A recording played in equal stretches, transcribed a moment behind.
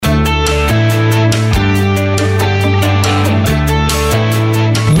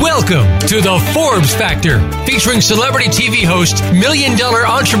Welcome to the Forbes Factor, featuring celebrity TV host, million-dollar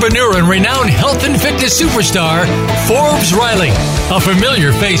entrepreneur, and renowned health and fitness superstar, Forbes Riley. A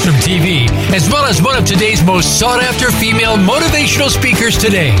familiar face from TV, as well as one of today's most sought-after female motivational speakers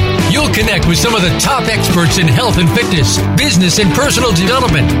today. You'll connect with some of the top experts in health and fitness, business and personal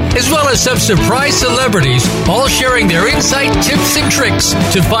development, as well as some surprise celebrities, all sharing their insight, tips, and tricks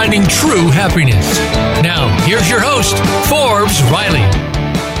to finding true happiness. Now, here's your host, Forbes Riley.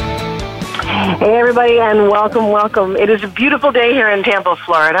 Hey, everybody, and welcome. It is a beautiful day here in Tampa,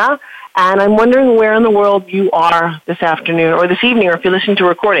 Florida, and I'm wondering where in the world you are this afternoon or this evening, or if you're listening to a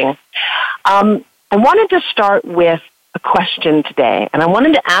recording. I wanted to start with a question today, and I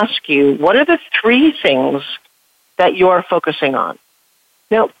wanted to ask you, what are the 3 things that you're focusing on?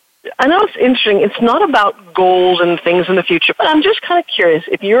 Now, I know it's interesting. It's not about goals and things in the future, but I'm just kind of curious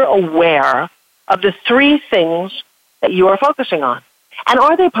if you're aware of the 3 things that you are focusing on. And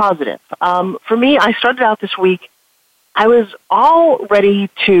are they positive? For me, I started out this week, I was all ready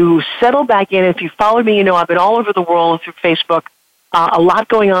to settle back in. If you followed me, you know I've been all over the world through Facebook, a lot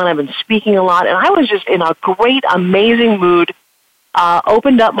going on. I've been speaking a lot, and I was just in a great, amazing mood.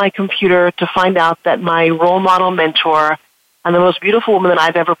 Opened up my computer to find out that my role model mentor and the most beautiful woman that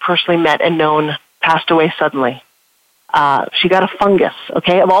I've ever personally met and known passed away suddenly. She got a fungus,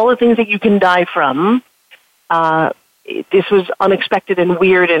 okay? Of all the things that you can die from, this was unexpected and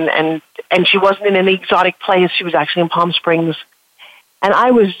weird, and she wasn't in any exotic place. She was actually in Palm Springs. And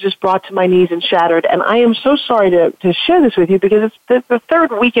I was just brought to my knees and shattered. And I am so sorry to share this with you, because it's the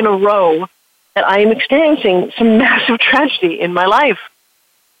 3rd week in a row that I am experiencing some massive tragedy in my life.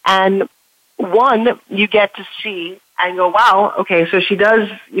 And one, you get to see and go, wow, okay, so she does,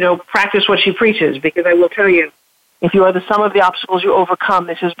 practice what she preaches, because I will tell you, if you are the sum of the obstacles you overcome,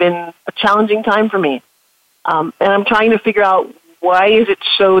 this has been a challenging time for me. And I'm trying to figure out, why is it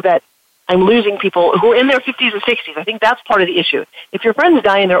so that I'm losing people who are in their 50s and 60s? I think that's part of the issue. If your friends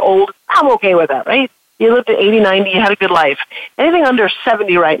die and they're old, I'm okay with that, right? You lived at 80, 90, you had a good life. Anything under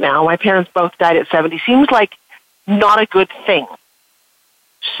 70 right now, my parents both died at 70, seems like not a good thing.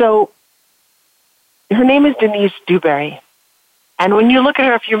 So her name is Denise Dewberry. And when you look at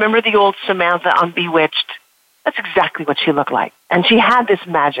her, if you remember the old Samantha on Bewitched, that's exactly what she looked like. And she had this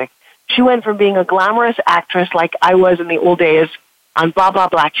magic. She went from being a glamorous actress like I was in the old days on Blah Blah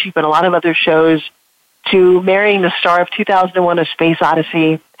Black Sheep and a lot of other shows, to marrying the star of 2001: A Space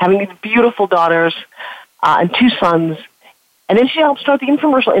Odyssey, having these beautiful daughters and 2 sons. And then she helped start the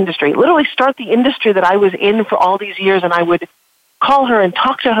infomercial industry, literally start the industry that I was in for all these years. And I would call her and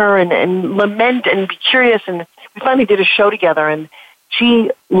talk to her and lament and be curious. And we finally did a show together, and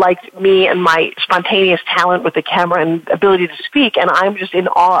she liked me and my spontaneous talent with the camera and ability to speak, and I'm just in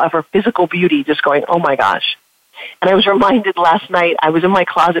awe of her physical beauty, just going, oh my gosh. And I was reminded last night, I was in my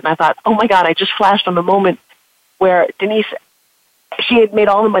closet, and I thought, oh my God, I just flashed on the moment where Denise, she had made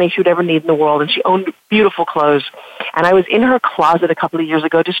all the money she would ever need in the world, and she owned beautiful clothes. And I was in her closet a couple of years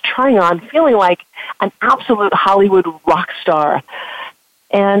ago, just trying on, feeling like an absolute Hollywood rock star.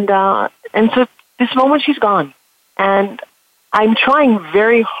 And so this moment, she's gone. And I'm trying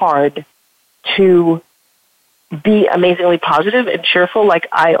very hard to be amazingly positive and cheerful, like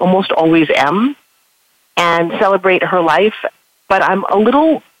I almost always am, and celebrate her life. But I'm a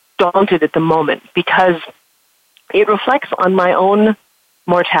little daunted at the moment, because it reflects on my own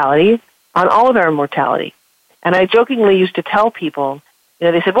mortality, on all of our mortality. And I jokingly used to tell people,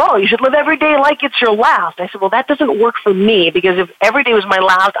 they said, well, you should live every day like it's your last. I said, well, that doesn't work for me, because if every day was my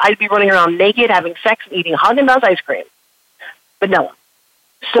last, I'd be running around naked, having sex, and eating Haagen-Dazs ice cream. Vanilla.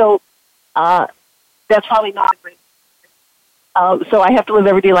 So that's probably not a great. So I have to live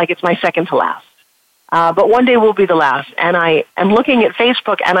every day like it's my second to last. But one day will be the last. And I am looking at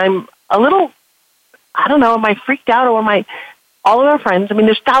Facebook, and I'm a little, I don't know, am I freaked out, or am I, all of our friends,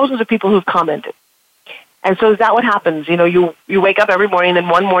 there's thousands of people who've commented. And so is that what happens? You wake up every morning, and then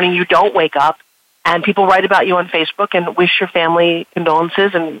one morning you don't wake up, and people write about you on Facebook and wish your family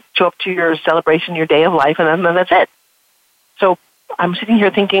condolences and show up to your celebration, your day of life, and then that's it. So I'm sitting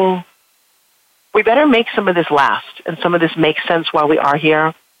here thinking, we better make some of this last, and some of this make sense while we are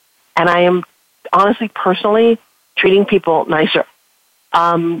here. And I am honestly, personally, treating people nicer.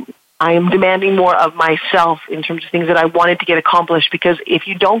 I am demanding more of myself in terms of things that I wanted to get accomplished, because if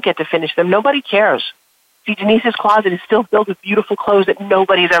you don't get to finish them, nobody cares. See, Denise's closet is still filled with beautiful clothes that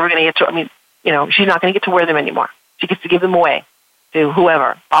nobody's ever going to get to. She's not going to get to wear them anymore. She gets to give them away to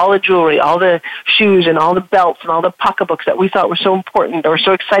whoever. All the jewelry, all the shoes, and all the belts, and all the pocketbooks that we thought were so important or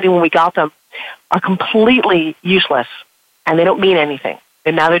so exciting when we got them are completely useless, and they don't mean anything.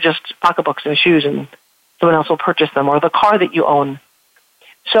 And now they're just pocketbooks and shoes, and someone else will purchase them, or the car that you own.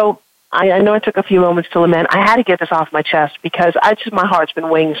 So I know it took a few moments to lament. I had to get this off my chest because my heart's been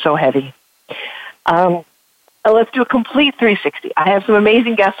weighing so heavy. Let's do a complete 360. I have some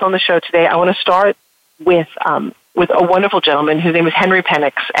amazing guests on the show today. I want to start with a wonderful gentleman whose name is Henry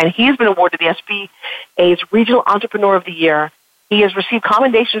Penix, and he has been awarded the SBA's Regional Entrepreneur of the Year. He has received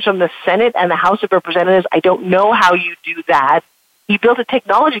commendations from the Senate and the House of Representatives. I don't know how you do that. He built a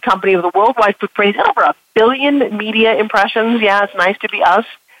technology company with a worldwide footprint. He's got over 1 billion media impressions. Yeah, it's nice to be us.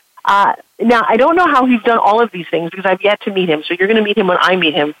 Now, I don't know how he's done all of these things because I've yet to meet him, so you're going to meet him when I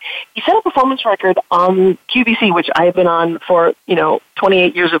meet him. He set a performance record on QVC, which I have been on for,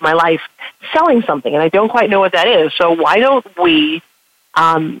 28 years of my life, selling something, and I don't quite know what that is. So why don't we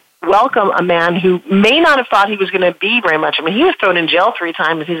welcome a man who may not have thought he was going to be very much. I mean, he was thrown in jail 3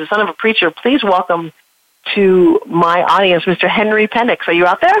 times. He's the son of a preacher. Please welcome to my audience, Mr. Henry Penix. Are you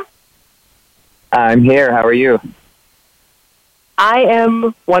out there? I'm here. How are you? I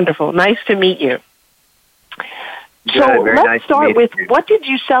am wonderful. Nice to meet you. Good, so let's nice start with, what did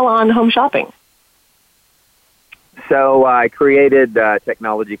you sell on Home Shopping? So I created a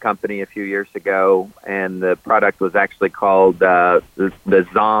technology company a few years ago, and the product was actually called the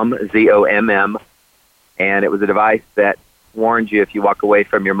ZOMM, Z-O-M-M, and it was a device that warns you if you walk away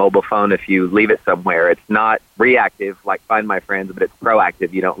from your mobile phone if you leave it somewhere. It's not reactive like Find My Friends, but it's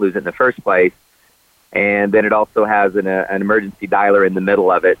proactive. You don't lose it in the first place. And then it also has an emergency dialer in the middle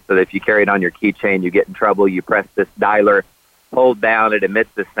of it, so that if you carry it on your keychain, you get in trouble, you press this dialer, hold down, it emits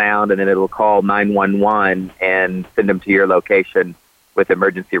the sound, and then it'll call 911 and send them to your location with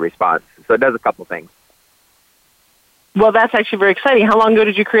emergency response. So it does a couple things. Well, that's actually very exciting. How long ago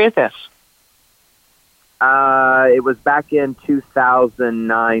did you create this? It was back in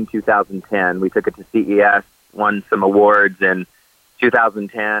 2009, 2010. We took it to CES, won some awards in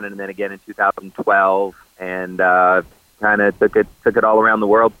 2010, and then again in 2012, and kind of took it all around the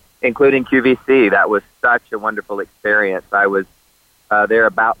world, including QVC. That was such a wonderful experience. I was there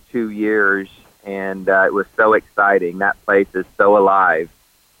about 2 years, and it was so exciting. That place is so alive.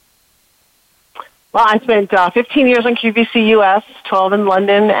 Well, I spent 15 years on QVC US, 12 in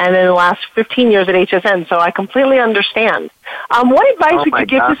London, and then the last 15 years at HSN, so I completely understand. What advice would you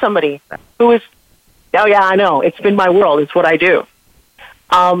give to somebody who is, oh yeah, I know, it's been my world, it's what I do.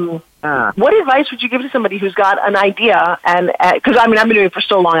 What advice would you give to somebody who's got an idea, and because I've been doing it for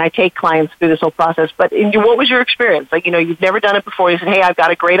so long, I take clients through this whole process, but what was your experience? Like, you've never done it before, you said, hey, I've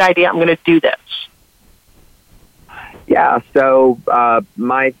got a great idea, I'm going to do this. Yeah, so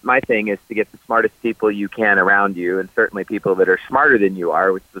my thing is to get the smartest people you can around you, and certainly people that are smarter than you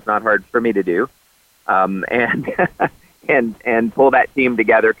are, which was not hard for me to do, and and pull that team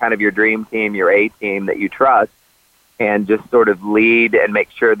together, kind of your dream team, your A team that you trust, and just sort of lead and make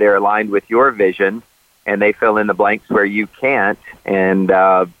sure they're aligned with your vision, and they fill in the blanks where you can't, and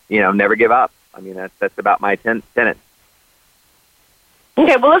never give up. I mean, that's about my tenet. Okay,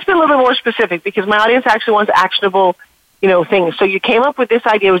 well, let's be a little bit more specific because my audience actually wants actionable things. So you came up with this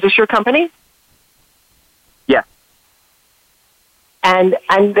idea. Was this your company? Yeah. And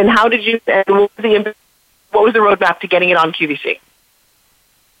then how did you, and what was the roadmap to getting it on QVC?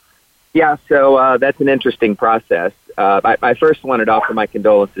 Yeah, so that's an interesting process. I first wanted to offer my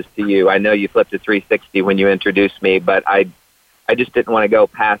condolences to you. I know you flipped a 360 when you introduced me, but I just didn't want to go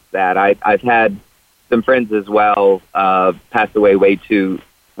past that. I've had some friends as well pass away way too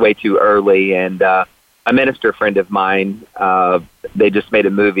early, and a minister friend of mine, they just made a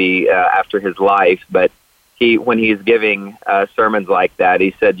movie after his life, but when he's giving sermons like that,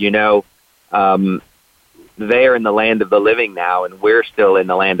 he said, they are in the land of the living now, and we're still in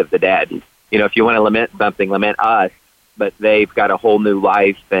the land of the dead. If you want to lament something, lament us, but they've got a whole new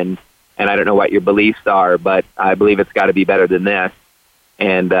life, and I don't know what your beliefs are, but I believe it's got to be better than this.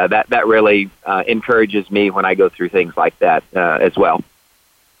 And that really encourages me when I go through things like that as well.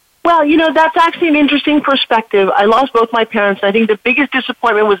 Well, that's actually an interesting perspective. I lost both my parents, and I think the biggest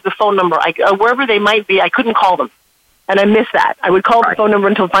disappointment was the phone number. Wherever they might be, I couldn't call them, and I missed that. I would call the phone number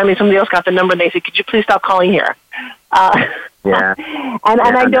until finally somebody else got the number, and they said, could you please stop calling here? Yeah. And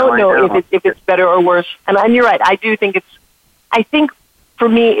I don't know if it's better or worse. And you're right. I do think I think for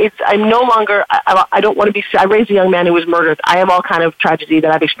me, I'm no longer, I don't want to be, I raised a young man who was murdered. I have all kind of tragedy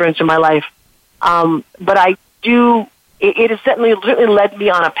that I've experienced in my life. But I do, it has certainly led me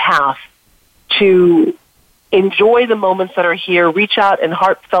on a path to enjoy the moments that are here, reach out and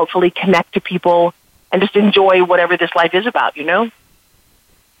heartfeltly connect to people, and just enjoy whatever this life is about,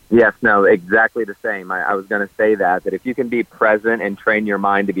 Yes, no, exactly the same. I was going to say that if you can be present and train your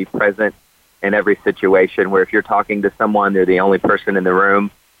mind to be present in every situation, where if you're talking to someone, they're the only person in the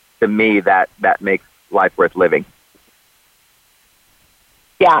room, to me, that makes life worth living.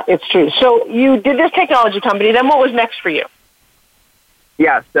 Yeah, it's true. So you did this technology company. Then what was next for you?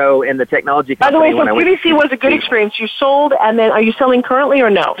 Yeah, so in the technology By company... the way, so QVC was a good experience. You sold, and then are you selling currently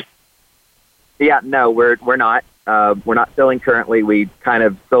or no? Yeah, no, we're not. We're not selling currently. We kind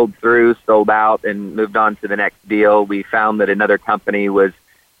of sold out, and moved on to the next deal. We found that another company was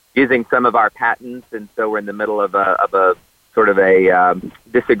using some of our patents, and so we're in the middle of a sort of a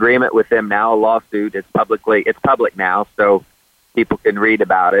disagreement with them now, a lawsuit. It's public now, so people can read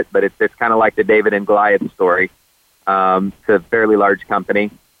about it, but it's kind of like the David and Goliath story. It's a fairly large company,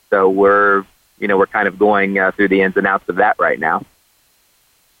 so we're kind of going through the ins and outs of that right now.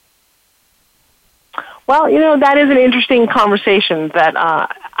 Well, that is an interesting conversation that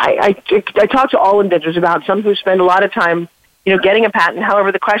I talk to all inventors about. Some who spend a lot of time, getting a patent.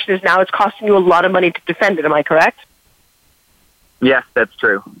 However, the question is now it's costing you a lot of money to defend it. Am I correct? Yes, that's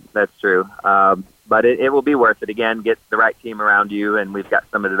true. That's true. But it will be worth it. Again, get the right team around you, and we've got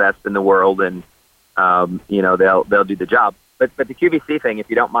some of the best in the world, and they'll do the job. But the QVC thing, if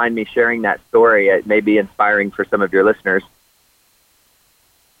you don't mind me sharing that story, it may be inspiring for some of your listeners.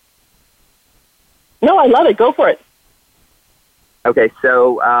 No, I love it. Go for it. Okay,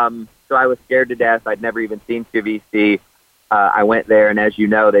 so I was scared to death. I'd never even seen QVC. I went there, and as you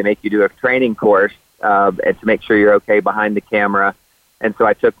know, they make you do a training course and to make sure you're okay behind the camera. And so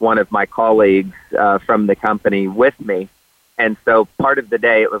I took one of my colleagues from the company with me. And so part of the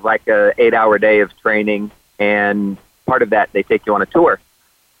day, it was like a 8-hour day of training, and part of that, they take you on a tour.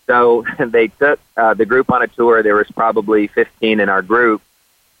 So they took the group on a tour. There was probably 15 in our group.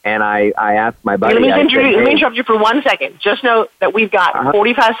 And I asked my buddy... Let me interrupt you for 1 second. Just know that we've got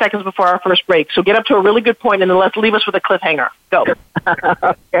 45 seconds before our first break. So get up to a really good point, and then let's leave us with a cliffhanger. Go.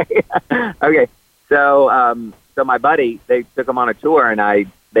 Okay. So my buddy, they took him on a tour, and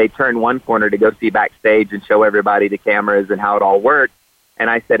they turned one corner to go see backstage and show everybody the cameras and how it all worked. And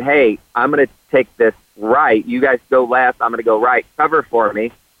I said, hey, I'm going to take this right. You guys go left. I'm going to go right. Cover for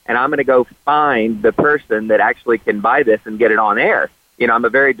me. And I'm going to go find the person that actually can buy this and get it on air. I'm a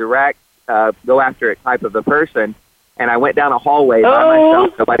very direct, go after it type of a person. And I went down a hallway by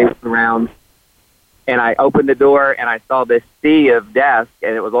myself. Nobody was around. And I opened the door, and I saw this sea of desks,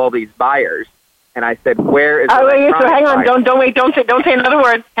 and it was all these buyers. And I said, "Where is?" So hang on, don't wait, don't say another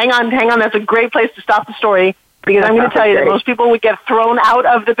word. Hang on. That's a great place to stop the story, because I'm going to tell you that most people would get thrown out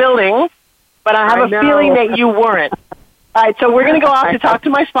of the building, but I have a feeling that you weren't. All right, so we're going to go off to talk to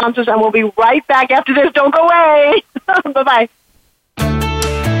my sponsors, and we'll be right back after this. Don't go away. Bye-bye.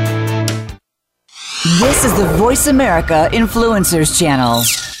 This is the Voice America Influencers Channel.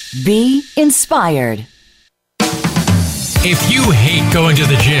 Be inspired. If you hate going to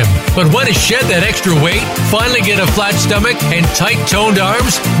the gym, but want to shed that extra weight, finally get a flat stomach and tight toned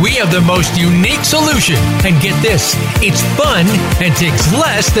arms, we have the most unique solution. And get this, it's fun and takes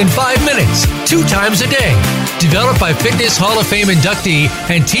less than 5 minutes, 2 times a day. Developed by Fitness Hall of Fame inductee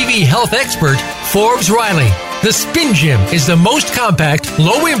and TV health expert, Forbes Riley. The Spin Gym is the most compact,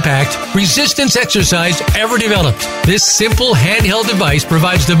 low-impact, resistance exercise ever developed. This simple handheld device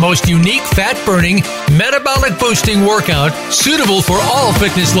provides the most unique fat-burning, metabolic-boosting workout suitable for all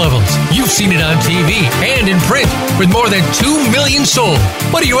fitness levels. You've seen it on TV and in print with more than 2 million sold.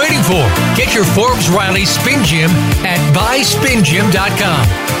 What are you waiting for? Get your Forbes Riley Spin Gym at buyspingym.com.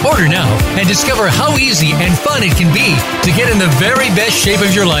 Order now and discover how easy and fun it can be to get in the very best shape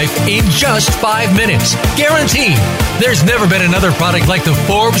of your life in just 5 minutes. Guaranteed. There's never been another product like the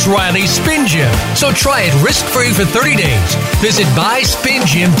Forbes Riley Spin Gym. So try it risk-free for 30 days. Visit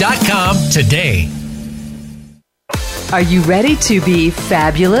buyspingym.com today. Are you ready to be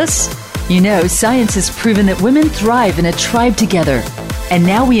fabulous? Science has proven that women thrive in a tribe together. And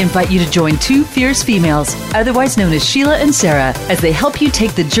now we invite you to join 2 fierce females, otherwise known as Sheila and Sarah, as they help you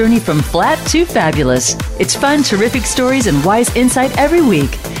take the journey from flat to fabulous. It's fun, terrific stories, and wise insight every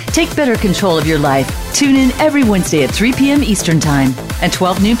week. Take better control of your life. Tune in every Wednesday at 3 p.m. Eastern Time and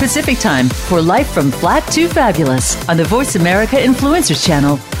 12 noon Pacific Time for Life from Flat to Fabulous on the Voice America Influencers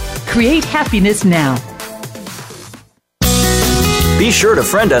Channel. Create happiness now. Be sure to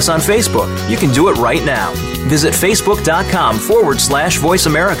friend us on Facebook. You can do it right now. Visit facebook.com/Voice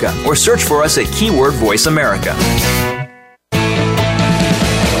America or search for us at keyword Voice America.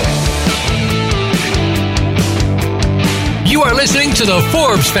 You are listening to The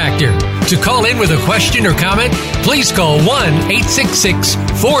Forbes Factor. To call in with a question or comment, please call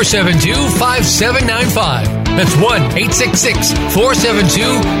 1-866-472-5795. That's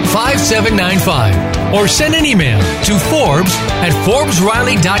 1-866-472-5795. Or send an email to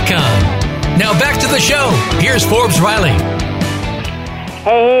Forbes@ForbesRiley.com. Now back to the show. Here's Forbes Riley.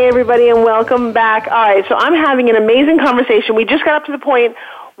 Hey, everybody, and welcome back. All right, so I'm having an amazing conversation. We just got up to the point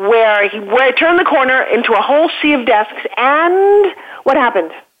where I turned the corner into a whole sea of desks, and what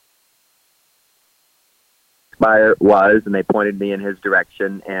happened? Was, and they pointed me in his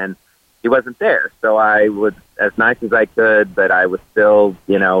direction, and he wasn't there. So I was as nice as I could, but I was still,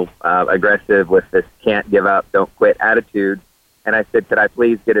 aggressive with this can't give up, don't quit attitude. And I said, could I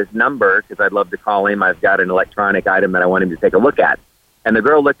please get his number? Because I'd love to call him. I've got an electronic item that I want him to take a look at. And the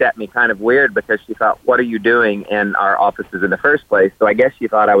girl looked at me kind of weird because she thought, what are you doing in our offices in the first place? So I guess she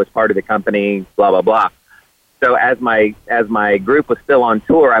thought I was part of the company, blah, blah, blah. So as my group was still on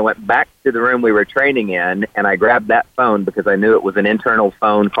tour, I went back to the room we were training in, and I grabbed that phone because I knew it was an internal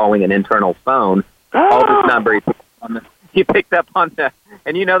phone calling an internal phone. Called his number. He picked up on the,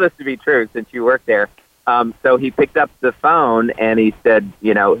 and you know this to be true since you work there. So he picked up the phone, and he said,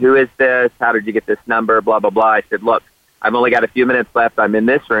 who is this? How did you get this number? Blah, blah, blah. I said, look, I've only got a few minutes left. I'm in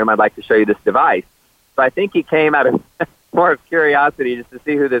this room. I'd like to show you this device. So I think he came out of more of curiosity just to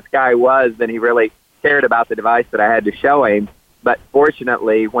see who this guy was than he really cared about the device that I had to show him. But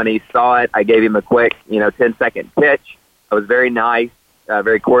fortunately, when he saw it, I gave him a quick, 10-second pitch. I was very nice,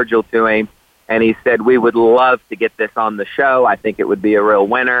 very cordial to him. And he said, we would love to get this on the show. I think it would be a real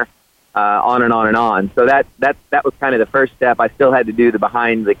winner, on and on and on. So that was kind of the first step. I still had to do the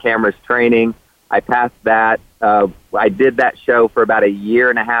behind the cameras training. I passed that. I did that show for about a year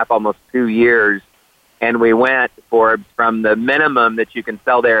and a half, almost 2 years. And we went from the minimum that you can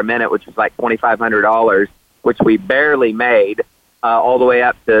sell there a minute, which was like $2,500, which we barely made, all the way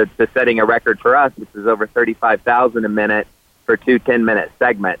up to setting a record for us, which was over $35,000 a minute for 2 10-minute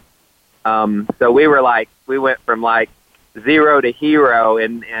segments. So we went from like zero to hero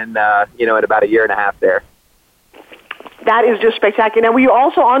in at about a year and a half there. That is just spectacular. Now, were you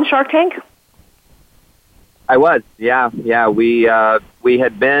also on Shark Tank? I was, yeah. We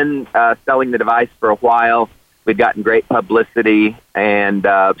had been selling the device for a while. We'd gotten great publicity, and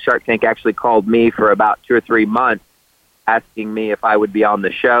Shark Tank actually called me for about 2 or 3 months, asking me if I would be on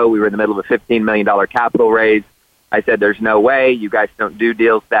the show. We were in the middle of a $15 million capital raise. I said, "There's no way. You guys don't do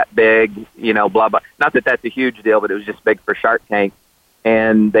deals that big, blah blah." Not that that's a huge deal, but it was just big for Shark Tank.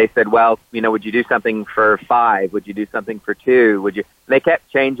 And they said, "Well, would you do something for 5? Would you do something for 2? Would you?" And they kept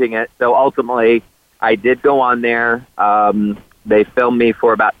changing it. So ultimately, I did go on there. They filmed me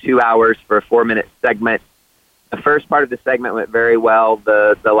for about 2 hours for a 4-minute segment. The first part of the segment went very well.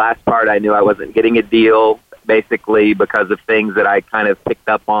 The last part, I knew I wasn't getting a deal, basically because of things that I kind of picked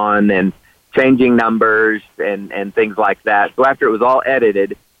up on and changing numbers and things like that. So after it was all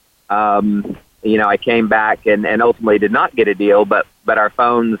edited, I came back and ultimately did not get a deal, but our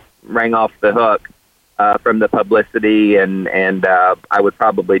phones rang off the hook from the publicity, and I would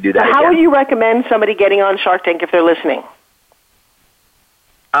probably do that. How would you recommend somebody getting on Shark Tank if they're listening?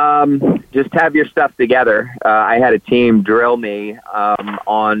 Just have your stuff together. I had a team drill me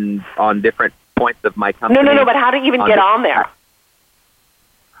on different points of my company. No, but how to even get on there?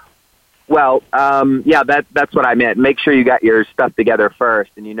 Well, that's what I meant. Make sure you got your stuff together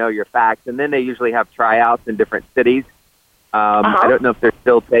first and you know your facts. And then they usually have tryouts in different cities. I don't know if they're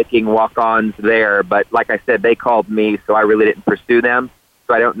still taking walk-ons there, but like I said, they called me, so I really didn't pursue them.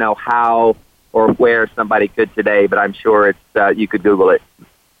 So I don't know how or where somebody could today, but I'm sure it's you could Google it.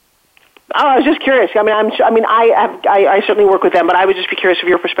 Oh, I was just curious. I certainly work with them, but I would just be curious of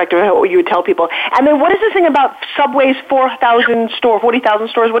your perspective of what you would tell people. And then, what is this thing about Subway's 40,000 stores?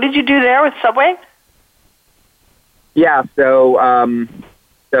 What did you do there with Subway? Yeah, so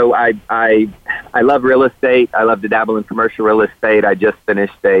I love real estate. I love to dabble in commercial real estate. I just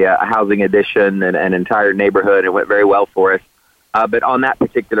finished a housing addition and an entire neighborhood. It went very well for us. But on that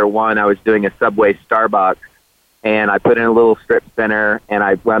particular one, I was doing a Subway Starbucks. And I put in a little strip center, and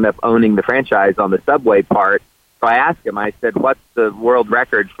I wound up owning the franchise on the Subway part. So I asked him, I said, what's the world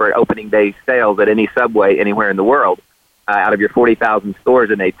record for opening day sales at any Subway anywhere in the world out of your 40,000 stores?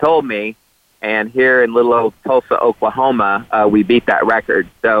 And they told me, and here in little old Tulsa, Oklahoma, we beat that record.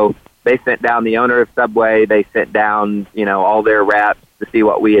 So they sent down the owner of Subway. They sent down, all their reps to see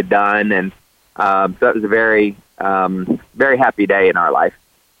what we had done. And so it was a very, very happy day in our life.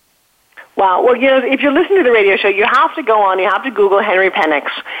 Wow. Well, if you're listening to the radio show, you have to go on. You have to Google Henry Penix.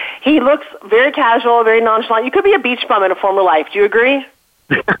 He looks very casual, very nonchalant. You could be a beach bum in a former life. Do you agree?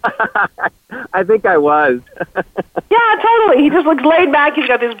 I think I was. Yeah, totally. He just looks laid back. He's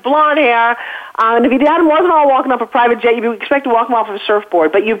got this blonde hair. And if he wasn't all walking off a private jet, you'd expect to walk him off of a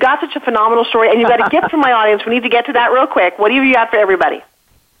surfboard. But you've got such a phenomenal story, and you've got a gift from my audience. We need to get to that real quick. What do you got for everybody?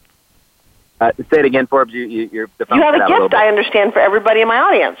 Say it again, Forbes. The phone you have a gift, I understand, for everybody in my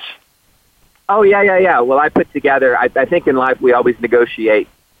audience. Oh, yeah. Well, I put together, I think in life we always negotiate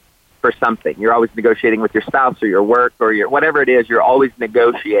for something. You're always negotiating with your spouse or your work or your whatever it is, you're always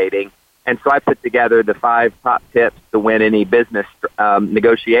negotiating. And so I put together the 5 top tips to win any business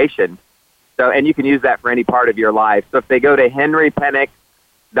negotiation. So, and you can use that for any part of your life. So if they go to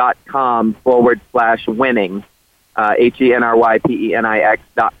henrypenix.com/winning,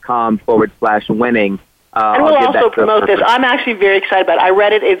 henrypenix.com/winning. And we'll also promote this. I'm actually very excited about it. I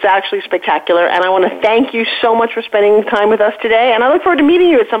read it. It's actually spectacular. And I want to thank you so much for spending time with us today. And I look forward to meeting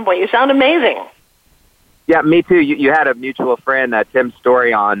you at some point. You sound amazing. Yeah, me too. You had a mutual friend, Tim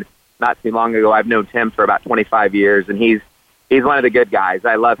Story, on not too long ago. I've known Tim for about 25 years, and he's one of the good guys.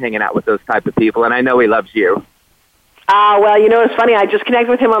 I love hanging out with those type of people, and I know he loves you. Well, it's funny. I just connected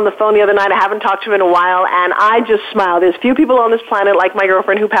with him on the phone the other night. I haven't talked to him in a while, and I just smiled. There's few people on this planet, like my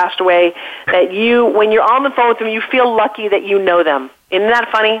girlfriend who passed away, that when you're on the phone with them, you feel lucky that you know them. Isn't that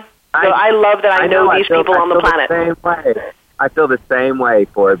funny? So I love that I know these people on the planet. Same way. I feel the same way,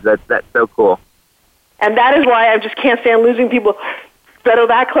 Forbes. That's so cool. And that is why I just can't stand losing people that are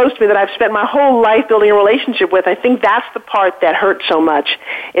that close to me that I've spent my whole life building a relationship with. I think that's the part that hurts so much,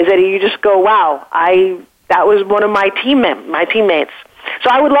 is that you just go, wow, that was one of my teammates. So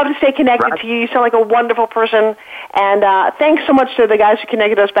I would love to stay connected to you. You sound like a wonderful person. And thanks so much to the guys who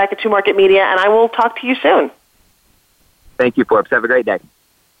connected us back at 2 Market Media, and I will talk to you soon. Thank you, Forbes. Have a great day.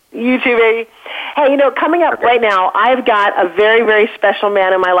 You too, baby. Hey, coming up right now, I've got a very, very special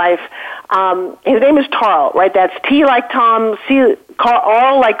man in my life. His name is Tarl, right? That's T like Tom,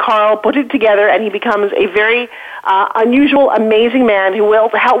 R like Carl, put it together, and he becomes a very unusual, amazing man who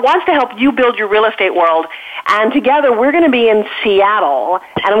wants to help you build your real estate world. And together, we're going to be in Seattle,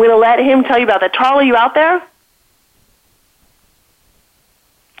 and I'm going to let him tell you about that. Tarl, are you out there?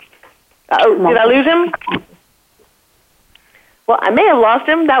 Did I lose him? Well, I may have lost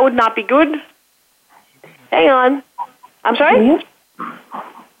him. That would not be good. Hang on. I'm sorry?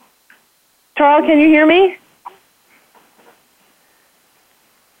 Tarl, can you hear me?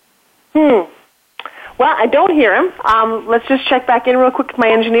 Well, I don't hear him. Let's just check back in real quick with my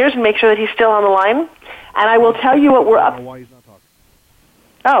engineers and make sure that he's still on the line. And I will tell you what we're up. Why he's not talking.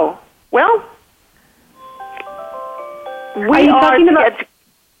 Oh, well. Are you talking about...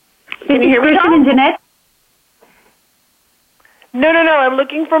 Can you hear me, Kristen and Jeanette? No. I'm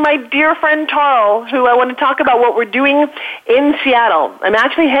looking for my dear friend Tarl, who I want to talk about what we're doing in Seattle. I'm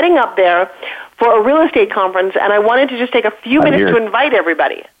actually heading up there for a real estate conference, and I wanted to just take a few minutes to invite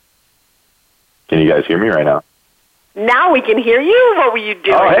everybody. Can you guys hear me right now? Now we can hear you. What were you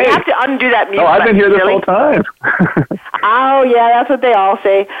doing? Oh, hey. You have to undo that music. Oh, I've been here this whole time. Oh, yeah, that's what they all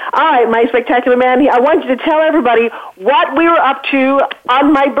say. All right, my spectacular man, I want you to tell everybody what we were up to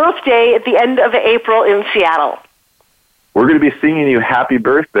on my birthday at the end of April in Seattle. We're going to be singing you happy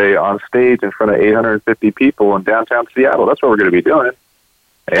birthday on stage in front of 850 people in downtown Seattle. That's what we're going to be doing.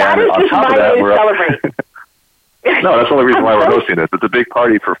 And that is just my way to celebrate. No, that's the only reason why we're hosting this. It's a big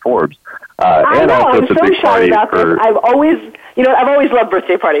party for Forbes. I know, also I'm so shy about this. I've always loved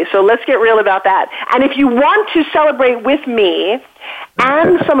birthday parties, so let's get real about that. And if you want to celebrate with me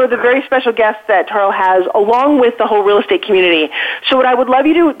and some of the very special guests that Tarl has, along with the whole real estate community, so what I would love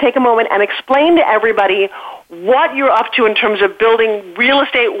you to take a moment and explain to everybody what you're up to in terms of building real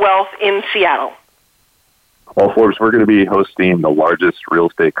estate wealth in Seattle. Well, Forbes, we're going to be hosting the largest real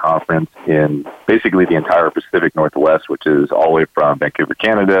estate conference in basically the entire Pacific Northwest, which is all the way from Vancouver,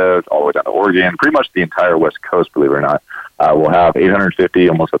 Canada, all the way down to Oregon, pretty much the entire West Coast, believe it or not. We'll have 850,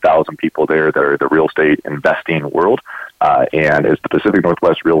 almost 1,000 people there that are the real estate investing world. And it's the Pacific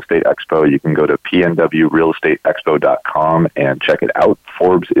Northwest Real Estate Expo. You can go to pnwrealestateexpo.com and check it out.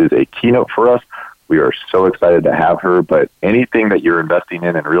 Forbes is a keynote for us. We are so excited to have her, but anything that you're investing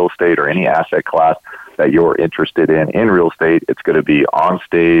in real estate or any asset class that you're interested in real estate, it's going to be on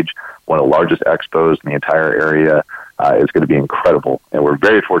stage, one of the largest expos in the entire area. It's going to be incredible, and we're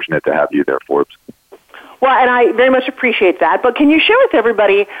very fortunate to have you there, Forbes. Well, and I very much appreciate that, but can you share with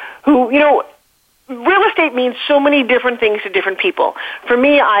everybody who, real estate means so many different things to different people. For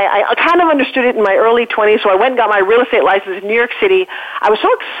me, I kind of understood it in my early 20s, so I went and got my real estate license in New York City. I was so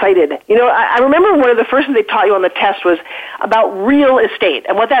excited. I remember one of the first things they taught you on the test was about real estate,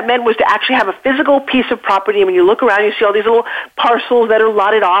 and what that meant was to actually have a physical piece of property, and when you look around, you see all these little parcels that are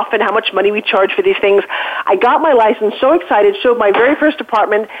lotted off and how much money we charge for these things. I got my license, so excited, showed my very first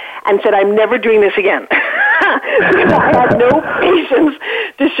apartment, and said, I'm never doing this again. Because I had no patience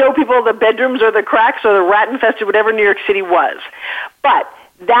to show people the bedrooms or the cracks or the rat-infested whatever New York City was. But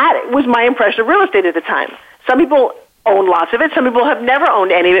that was my impression of real estate at the time. Some people own lots of it. Some people have never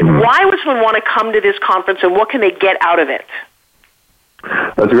owned any of it. Why would someone want to come to this conference, and what can they get out of it?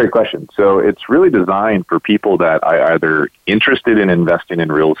 That's a great question. So it's really designed for people that are either interested in investing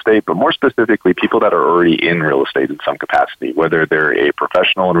in real estate, but more specifically, people that are already in real estate in some capacity, whether they're a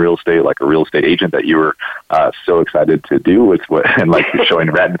professional in real estate, like a real estate agent that you were so excited to do with and like showing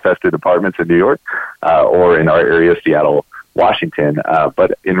rat-infested apartments in New York, or in our area, Seattle, Washington.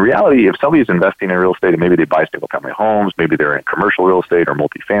 But in reality, if somebody's investing in real estate and maybe they buy single-family homes, maybe they're in commercial real estate or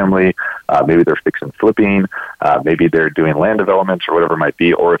multifamily, maybe they're fix and flipping, maybe they're doing land developments or whatever it might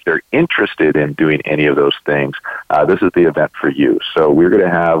be, or if they're interested in doing any of those things, this is the event for you. So we're going to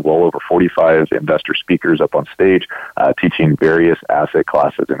have well over 45 investor speakers up on stage teaching various asset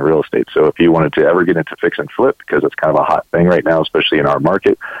classes in real estate. So if you wanted to ever get into fix and flip, because it's kind of a hot thing right now, especially in our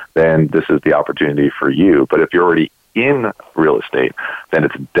market, then this is the opportunity for you. But if you're already in real estate, then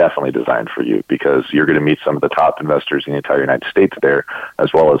it's definitely designed for you, because you're going to meet some of the top investors in the entire United States there,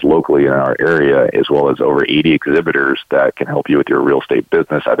 as well as locally in our area, as well as over 80 exhibitors that can help you with your real estate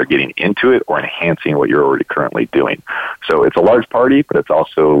business, either getting into it or enhancing what you're already currently doing. So it's a large party, but it's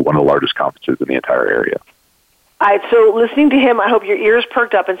also one of the largest conferences in the entire area. All right, so listening to him, I hope your ears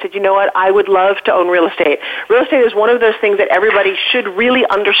perked up and said, you know what, I would love to own real estate. Real estate is one of those things that everybody should really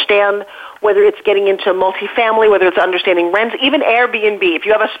understand, whether it's getting into multifamily, whether it's understanding rents, even Airbnb. If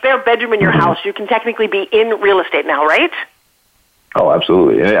you have a spare bedroom in your house, you can technically be in real estate now, right? Oh,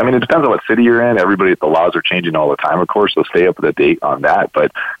 absolutely. I mean, it depends on what city you're in. The laws are changing all the time, of course, so stay up to date on that.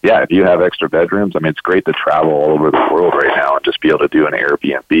 But yeah, if you have extra bedrooms, I mean, it's great to travel all over the world right now and just be able to do an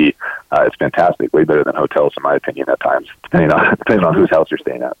Airbnb. It's fantastic, way better than hotels, in my opinion, at times, depending on whose house you're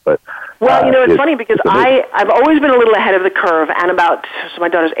staying at. But well, it's funny because I've always been a little ahead of the curve, and so my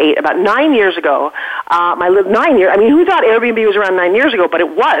daughter's 8, about 9 years ago, who thought Airbnb was around 9 years ago, but it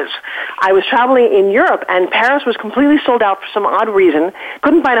was. I was traveling in Europe, and Paris was completely sold out for some odd reason.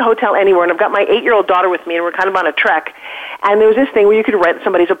 Couldn't find a hotel anywhere, and I've got my 8-year-old daughter with me, and we're kind of on a trek. And there was this thing where you could rent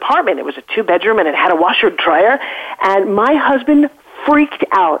somebody's apartment. It was a 2-bedroom, and it had a washer-dryer, and my husband freaked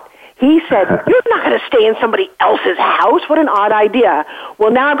out. He said, you're not going to stay in somebody else's house? What an odd idea.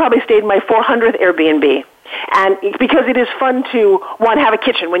 Well, now I probably stayed in my 400th Airbnb. And because it is fun to, have a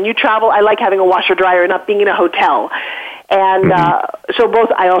kitchen. When you travel, I like having a washer-dryer and not being in a hotel. And so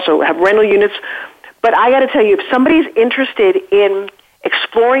both, I also have rental units. But I got to tell you, if somebody's interested in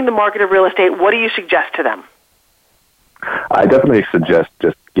exploring the market of real estate, what do you suggest to them? I definitely suggest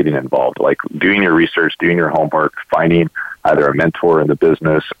just getting involved, like doing your research, doing your homework, finding either a mentor in the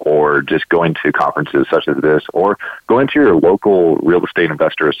business, or just going to conferences such as this, or going to your local real estate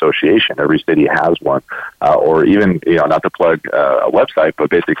investor association. Every city has one, or even, not to plug a website, but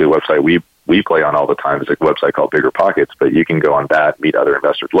basically a website we play on all the time is a website called Bigger Pockets, but you can go on that, meet other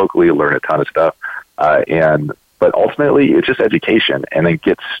investors locally, learn a ton of stuff, but ultimately, it's just education, and then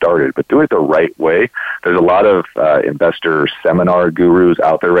get started. But do it the right way. There's a lot of investor seminar gurus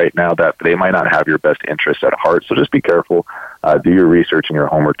out there right now that they might not have your best interests at heart. So just be careful. Do your research and your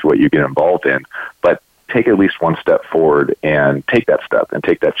homework to what you get involved in. But take at least one step forward and take that step and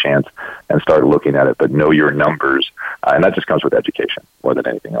take that chance and start looking at it. But know your numbers. And that just comes with education more than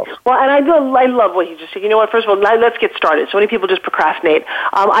anything else. Well, and I love what you just said. You know what? First of all, let's get started. So many people just procrastinate.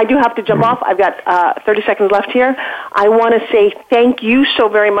 I do have to jump off. I've got 30 seconds left here. I want to say thank you so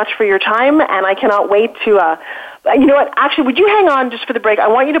very much for your time, and I cannot wait to... you know what? Actually, would you hang on just for the break? I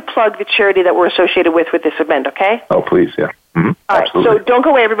want you to plug the charity that we're associated with this event, okay? Oh, please, yeah. Mm-hmm. All right, so don't go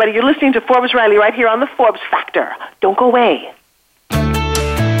away, everybody. You're listening to Forbes Riley right here on the Forbes Factor. Don't go away.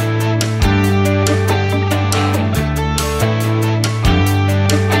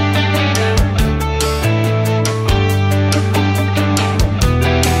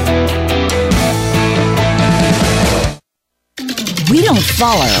 We don't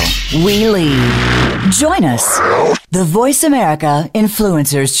follow, we lead. Join us, the Voice America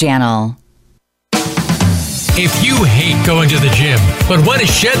Influencers Channel. If you hate going to the gym, but want to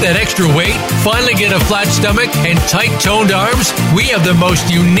shed that extra weight, finally get a flat stomach and tight toned arms, we have the most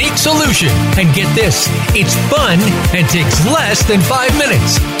unique solution. And get this, it's fun and takes less than 5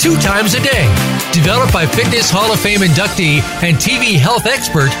 minutes, 2 times a day. Developed by Fitness Hall of Fame inductee and TV health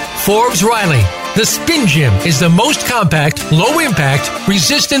expert, Forbes Riley. The Spin Gym is the most compact, low-impact,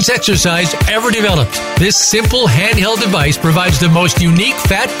 resistance exercise ever developed. This simple handheld device provides the most unique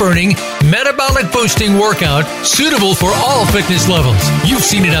fat-burning, metabolic boosting workout suitable for all fitness levels. You've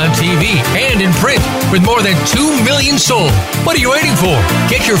seen it on TV and in print with more than 2 million sold. What are you waiting for?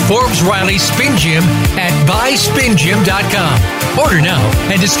 Get your Forbes Riley Spin Gym at buyspingym.com. Order now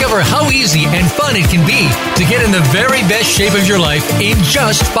and discover how easy and fun it can be to get in the very best shape of your life in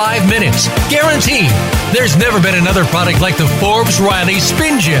just 5 minutes. Guaranteed. There's never been another product like the Forbes Riley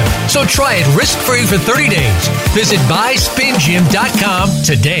Spin Gym. So try it risk-free for 30 days. Visit buyspingym.com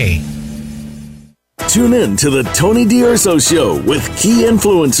today. Tune in to the Tony D'Urso Show with key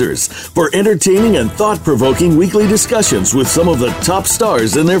influencers for entertaining and thought-provoking weekly discussions with some of the top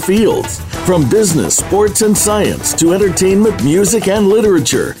stars in their fields. From business, sports, and science to entertainment, music, and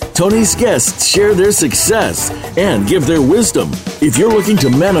literature, Tony's guests share their success and give their wisdom. If you're looking to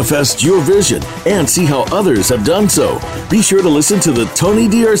manifest your vision and see how others have done so, be sure to listen to the Tony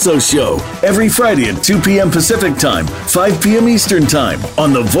D'Urso Show every Friday at 2 p.m. Pacific Time, 5 p.m. Eastern Time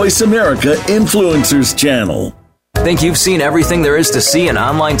on the Voice America Influencers Channel. Think you've seen everything there is to see in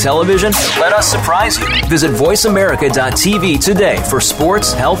online television? Let us surprise you. Visit voiceamerica.tv today for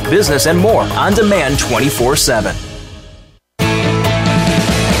sports, health, business, and more on demand 24/7.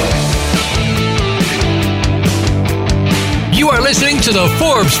 You are listening to The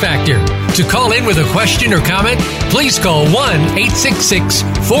Forbes Factor. To call in with a question or comment, please call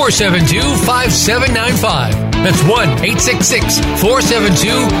 1-866-472-5795. That's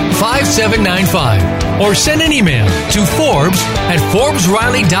 1-866-472-5795. Or send an email to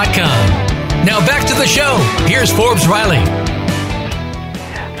Forbes@ForbesRiley.com. Now back to the show. Here's Forbes Riley.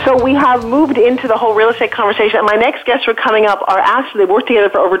 So we have moved into the whole real estate conversation, and my next guests who are coming up are actually, they've worked together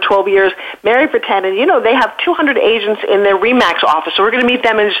for over 12 years, married for 10, and they have 200 agents in their RE/MAX office, so we're going to meet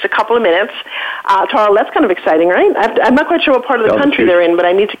them in just a couple of minutes. Charles, that's kind of exciting, right? I'm not quite sure what part of the country they're in, but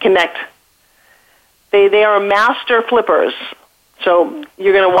I need to connect. They are master flippers. So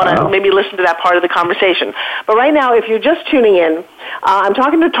you're going to want to maybe listen to that part of the conversation. But right now, if you're just tuning in, I'm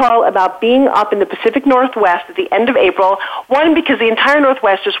talking to Tarl about being up in the Pacific Northwest at the end of April. One, because the entire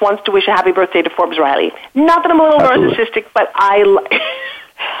Northwest just wants to wish a happy birthday to Forbes Riley. Not that I'm a little narcissistic, but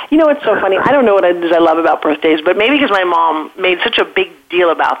it's so funny. I don't know what it is I love about birthdays, but maybe because my mom made such a big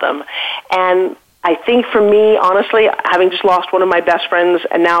deal about them. And I think for me, honestly, having just lost one of my best friends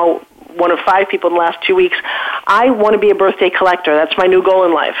and now one of 5 people in the last 2 weeks, I want to be a birthday collector. That's my new goal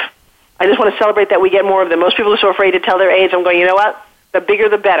in life. I just want to celebrate that we get more of them. Most people are so afraid to tell their age. I'm going, you know what? The bigger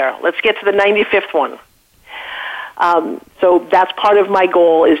the better. Let's get to the 95th one. So that's part of my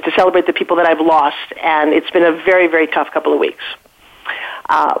goal, is to celebrate the people that I've lost, and it's been a very, very tough couple of weeks.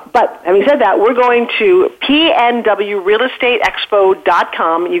 But having said that, we're going to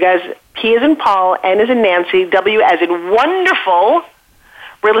pnwrealestateexpo.com. You guys, P as in Paul, N as in Nancy, W as in wonderful,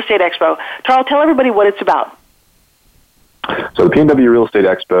 Real Estate Expo. Charles, tell everybody what it's about. So the PNW Real Estate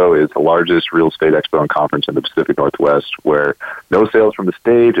Expo is the largest real estate expo and conference in the Pacific Northwest, where no sales from the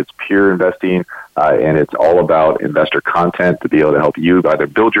stage, it's pure investing, and it's all about investor content to be able to help you either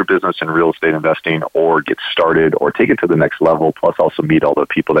build your business in real estate investing or get started or take it to the next level, plus also meet all the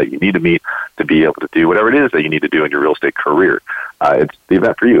people that you need to meet to be able to do whatever it is that you need to do in your real estate career. It's the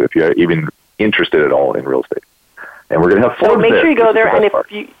event for you if you're even interested at all in real estate. And we're going to have Forbes. So make sure you go there,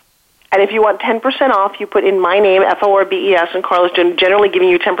 and if you want 10% off, you put in my name, FORBES, and Carl is generally giving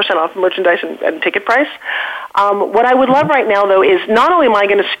you 10% off merchandise and ticket price. What I would love right now, though, is not only am I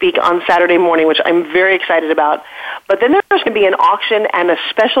going to speak on Saturday morning, which I'm very excited about, but then there's going to be an auction and a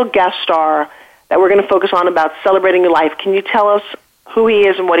special guest star that we're going to focus on about celebrating your life. Can you tell us who he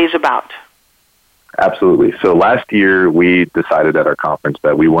is and what he's about? Absolutely. So last year, we decided at our conference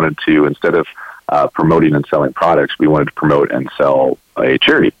that we wanted to, instead of promoting and selling products, we wanted to promote and sell a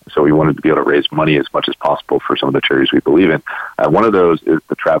charity. So we wanted to be able to raise money as much as possible for some of the charities we believe in. One of those is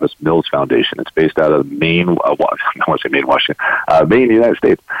the Travis Mills Foundation. It's based out of Maine, I want to say Maine, Washington, Maine, United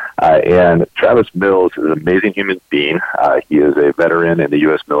States. And Travis Mills is an amazing human being. He is a veteran in the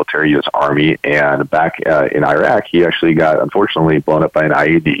U.S. military, U.S. Army, and back in Iraq, he actually got, unfortunately, blown up by an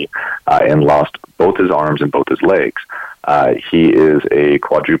IED and lost both his arms and both his legs. He is a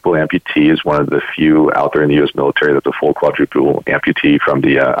quadruple amputee, is one of the few out there in the U.S. military that's a full quadruple amputee from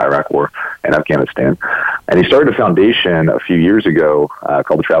the Iraq War and Afghanistan. And he started a foundation a few years ago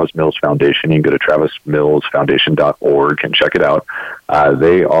called the Travis Mills Foundation. You can go to travismillsfoundation.org and check it out.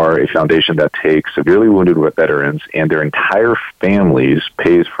 They are a foundation that takes severely wounded veterans and their entire families,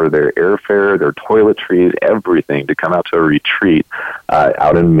 pays for their airfare, their toiletries, everything to come out to a retreat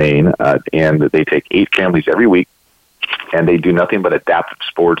out in Maine. And they take 8 families every week and they do nothing but adaptive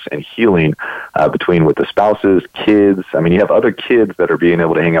sports and healing with the spouses, kids. I mean, you have other kids that are being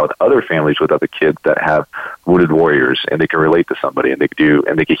able to hang out with other families with other kids that have wounded warriors, and they can relate to somebody, and they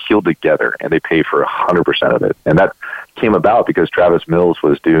get healed together, and they pay for 100% of it. And that came about because Travis Mills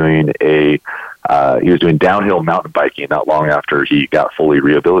was doing downhill mountain biking not long after he got fully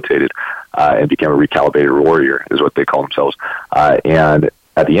rehabilitated and became a recalibrated warrior, is what they call themselves. And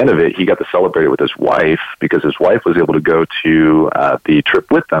at the end of it, he got to celebrate it with his wife because his wife was able to go to the trip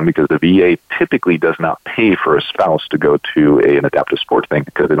with them because the VA typically does not pay for a spouse to go to an adaptive sports thing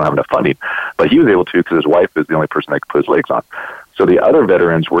because they don't have enough funding. But he was able to because his wife is the only person that could put his legs on. So the other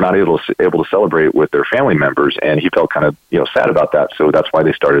veterans were not able to celebrate with their family members, and he felt kind of sad about that. So that's why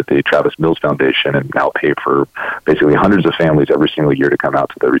they started the Travis Mills Foundation and now pay for basically hundreds of families every single year to come out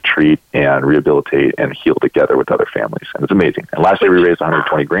to the retreat and rehabilitate and heal together with other families. And it's amazing. And last year we raised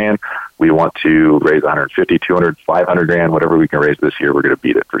 $120,000. We want to raise 150, 200, 500 grand, whatever we can raise this year. We're going to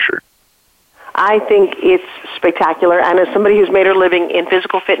beat it for sure. I think it's spectacular, and as somebody who's made her living in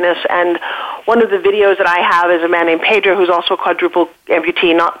physical fitness, and one of the videos that I have is a man named Pedro, who's also a quadruple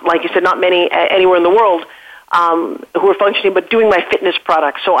amputee, not, like you said, not many anywhere in the world who are functioning, but doing my fitness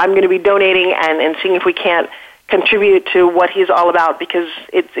products. So I'm going to be donating and seeing if we can't contribute to what he's all about, because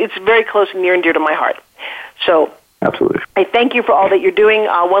it's very close and near and dear to my heart. So absolutely. I thank you for all that you're doing.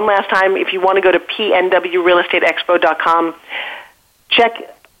 One last time, if you want to go to pnwrealestateexpo.com,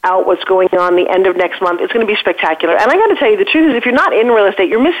 check out what's going on the end of next month. It's going to be spectacular. And I got to tell you, the truth is, if you're not in real estate,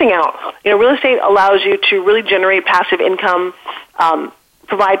 you're missing out. Real estate allows you to really generate passive income,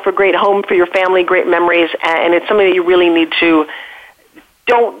 provide for great home for your family, great memories, and it's something that you really need to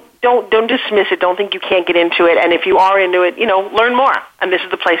don't dismiss it. Don't think you can't get into it. And if you are into it, learn more. And this is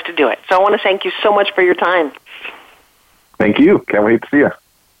the place to do it. So I want to thank you so much for your time. Thank you. Can't wait to see you.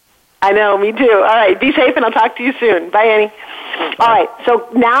 I know, me too. All right, be safe, and I'll talk to you soon. Bye, Annie. All right, so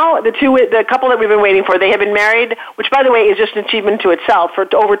now the couple that we've been waiting for, they have been married, which, by the way, is just an achievement to itself, for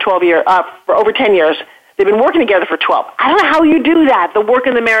over 10 years. They've been working together for 12. I don't know how you do that, the work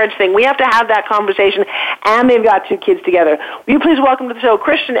and the marriage thing. We have to have that conversation, and they've got 2 kids together. Will you please welcome to the show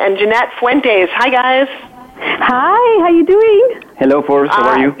Christian and Jeanette Fuentes. Hi, guys. Hi, how you doing? Hello, Forbes. How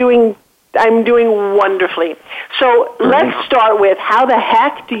are you? I'm doing wonderfully. So let's start with, how the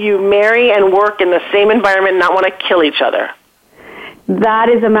heck do you marry and work in the same environment and not want to kill each other? That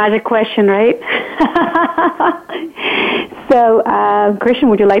is a magic question, right? So, Christian,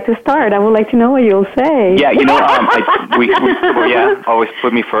 would you like to start? I would like to know what you'll say. Yeah, always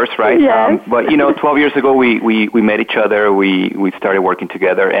put me first, right? Yes. But 12 years ago, we met each other. We started working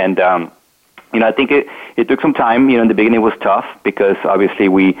together, and I think it took some time. In the beginning, it was tough because obviously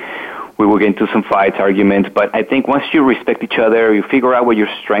we will get into some fights, arguments. But I think once you respect each other, you figure out what your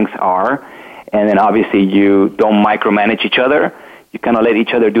strengths are, and then obviously you don't micromanage each other. You kind of let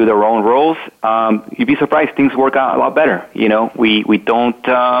each other do their own roles. You'd be surprised, things work out a lot better. We don't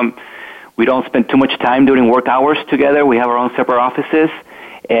spend too much time doing work hours together. We have our own separate offices,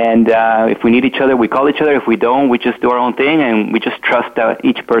 and if we need each other, we call each other. If we don't, we just do our own thing, and we just trust that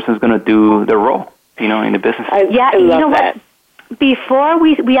each person's going to do their role, in the business. I love that. Before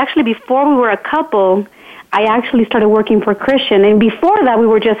we were a couple, I actually started working for Christian, and before that we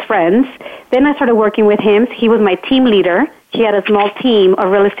were just friends. Then I started working with him. He was my team leader. He had a small team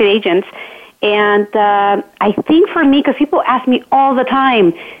of real estate agents, and I think for me, because people ask me all the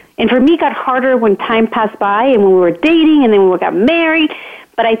time, and for me it got harder when time passed by and when we were dating and then when we got married,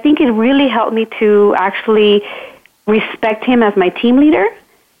 but I think it really helped me to actually respect him as my team leader,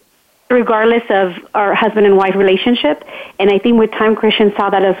 regardless of our husband and wife relationship. And I think with time, Christian saw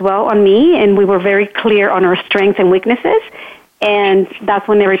that as well on me, and we were very clear on our strengths and weaknesses. And that's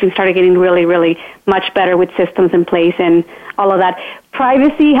when everything started getting really, really much better with systems in place and all of that.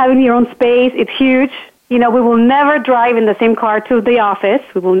 Privacy, having your own space, it's huge. We will never drive in the same car to the office.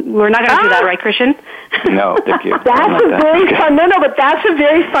 We're not going to do that, right, Christian? No, thank you. That's a very fun. No, but that's a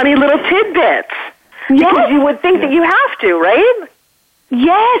very funny little tidbit. Because you would think that you have to, right?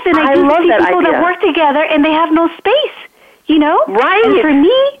 Yes, and I love see people that work together and they have no space, Right. And for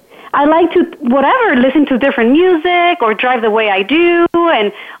me, I like to, listen to different music or drive the way I do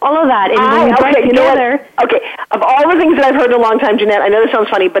and all of that. And when we drive together... Okay, of all the things that I've heard in a long time, Jeanette, I know this sounds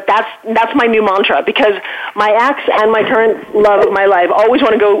funny, but that's my new mantra, because my ex and my current love of my life always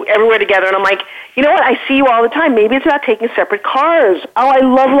want to go everywhere together, and I'm like, you know what, I see you all the time. Maybe it's about taking separate cars. Oh, I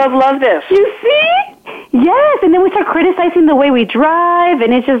love this. You see? Yes, and then we start criticizing the way we drive,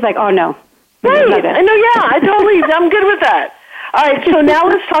 and it's just like, oh, no. Right, I know, I'm good with that. All right, so now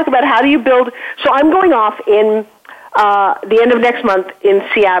let's talk about how do you build. So I'm going off in the end of next month in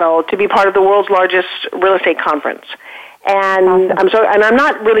Seattle to be part of the world's largest real estate conference. And I'm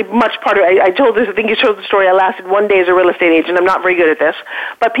not really much part of it. I told this, I think you told the story, I lasted 1 day as a real estate agent. I'm not very good at this.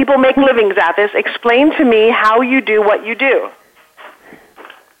 But people make livings at this. Explain to me how you do what you do.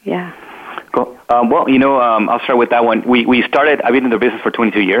 Yeah. Cool. I'll start with that one. We started, I've been in the business for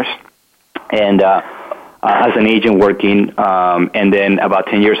 22 years. And as an agent working, and then about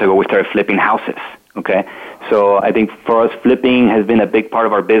 10 years ago, we started flipping houses. Okay? So I think for us, flipping has been a big part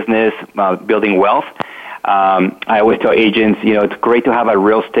of our business, building wealth. I always tell agents, it's great to have a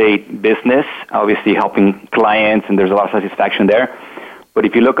real estate business, obviously helping clients, and there's a lot of satisfaction there. But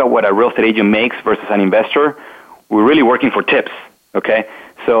if you look at what a real estate agent makes versus an investor, we're really working for tips, okay?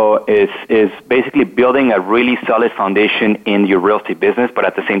 So it's basically building a really solid foundation in your real estate business, but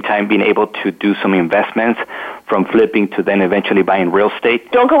at the same time being able to do some investments from flipping to then eventually buying real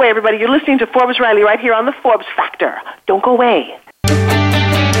estate. Don't go away, everybody. You're listening to Forbes Riley right here on the Forbes Factor. Don't go away.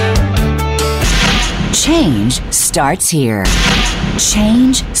 Change starts here.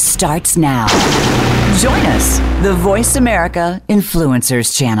 Change starts now. Join us, the Voice America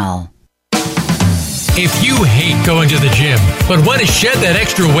Influencers Channel. If you hate going to the gym, but want to shed that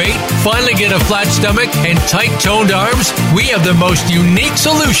extra weight, finally get a flat stomach and tight toned arms, we have the most unique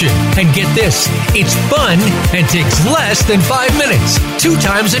solution. And get this, it's fun and takes less than 5 minutes, 2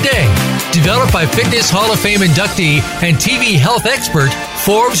 times a day. Developed by Fitness Hall of Fame inductee and TV health expert,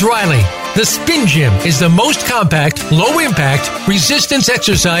 Forbes Riley. The Spin Gym is the most compact, low-impact, resistance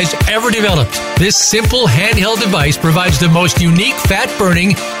exercise ever developed. This simple handheld device provides the most unique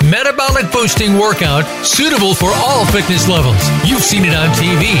fat-burning, metabolic-boosting workout suitable for all fitness levels. You've seen it on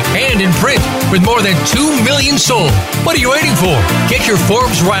TV and in print with more than 2 million sold. What are you waiting for? Get your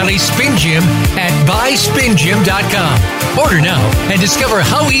Forbes Riley Spin Gym at buyspingym.com. Order now and discover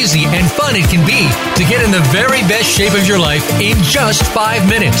how easy and fun it can be to get in the very best shape of your life in just 5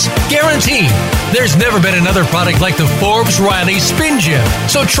 minutes. Guaranteed. There's never been another product like the Forbes Riley Spin Gym.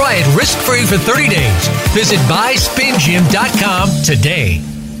 So try it risk-free for 30 days. Visit buyspingym.com today.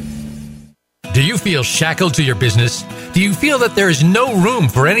 Do you feel shackled to your business? Do you feel that there is no room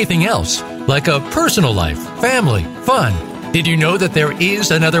for anything else, like a personal life, family, fun? Did you know that there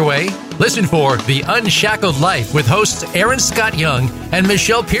is another way? Listen for The Unshackled Life with hosts Aaron Scott Young and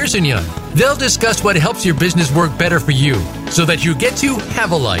Michelle Pearson Young. They'll discuss what helps your business work better for you so that you get to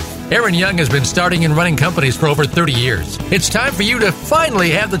have a life. Aaron Young has been starting and running companies for over 30 years. It's time for you to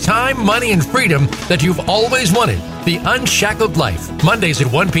finally have the time, money, and freedom that you've always wanted. The Unshackled Life, Mondays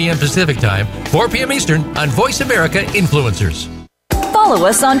at 1 p.m. Pacific Time, 4 p.m. Eastern on Voice America Influencers. Follow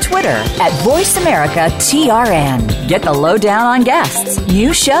us on Twitter at VoiceAmericaTRN. Get the lowdown on guests,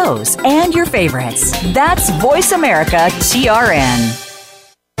 new shows, and your favorites. That's VoiceAmericaTRN.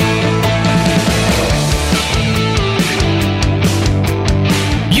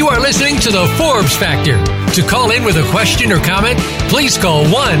 You are listening to the Forbes Factor. To call in with a question or comment, please call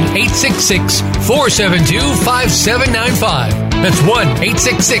 1-866-472-5795. That's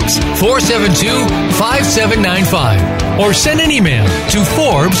 1-866-472-5795. Or send an email to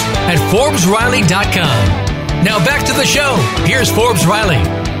Forbes@ForbesRiley.com. Now back to the show. Here's Forbes Riley.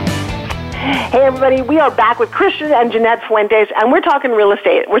 Hey, everybody. We are back with Christian and Jeanette Fuentes, and we're talking real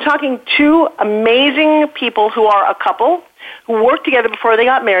estate. We're talking 2 amazing people who are a couple who worked together before they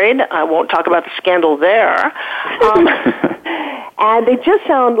got married. I won't talk about the scandal there. And they just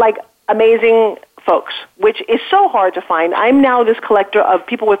sound like amazing folks, which is so hard to find. I'm now this collector of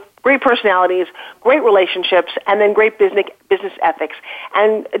people with great personalities, great relationships, and then great business ethics.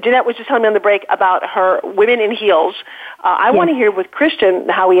 And Jeanette was just telling me on the break about her women in heels. I want to hear with Christian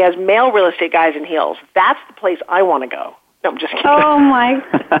how he has male real estate guys in heels. That's the place I want to go. No, I'm just kidding. Oh, my.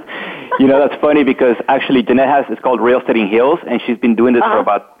 That's funny because actually Jeanette it's called Real Estate in Heels, and she's been doing this for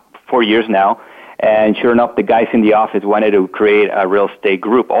about 4 years now. And sure enough, the guys in the office wanted to create a real estate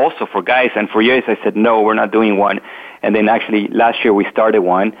group also for guys. And for years I said, no, we're not doing one. And then actually last year we started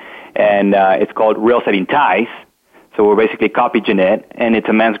one, and it's called Real Estate in Ties. So we're basically copy Jeanette, and it's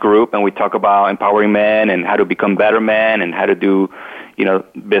a men's group, and we talk about empowering men and how to become better men and how to do,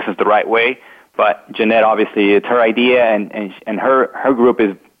 business the right way. But Jeanette, obviously, it's her idea, and her group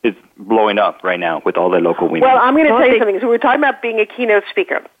is blowing up right now with all the local women. Well, I'm going to tell you something. So we're talking about being a keynote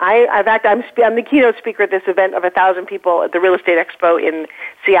speaker. I'm the keynote speaker at this event of 1,000 people at the Real Estate Expo in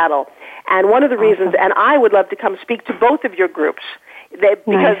Seattle. And one of the reasons, and I would love to come speak to both of your groups,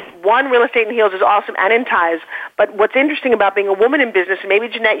 because one, Real Estate in Heels is awesome and in ties, but what's interesting about being a woman in business, and maybe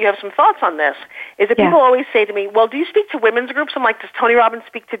Jeanette, you have some thoughts on this, is that people always say to me, well, do you speak to women's groups? I'm like, does Tony Robbins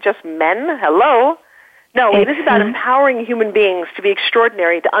speak to just men? Hello? No, this is about empowering human beings to be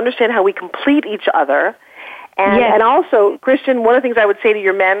extraordinary, to understand how we complete each other. And also, Christian, one of the things I would say to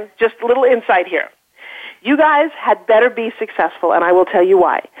your men, just a little insight here. You guys had better be successful, and I will tell you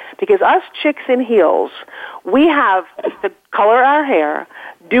why. Because us chicks in heels, we have to color our hair,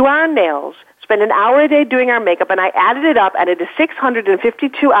 do our nails, spend an hour a day doing our makeup, and I added it up, and it is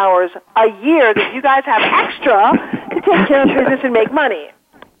 652 hours a year that you guys have extra to take care of business and make money.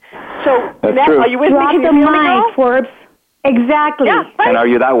 So, Jeanette, are you with me? Can you feel me, girl? Forbes. Exactly. Yeah, right. And are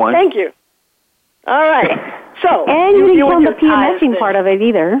you that one? Thank you. All right. So, and you didn't count the PMSing part of it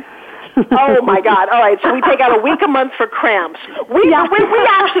either. Oh, my God. All right, so we take out a week a month for cramps. We actually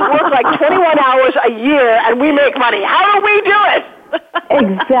work like 21 hours a year, and we make money. How do we do it?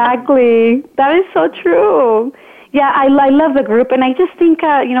 Exactly. That is so true. Yeah, I love the group, and I just think,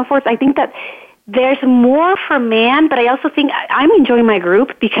 Forrest, I think that there's more for man, but I also think I'm enjoying my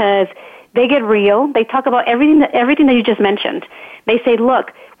group because they get real. They talk about everything that you just mentioned. They say,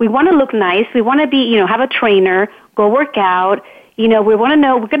 look, we want to look nice. We want to be, have a trainer, go work out. We want to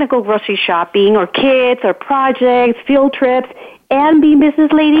know we're going to go grocery shopping or kids or projects, field trips, and being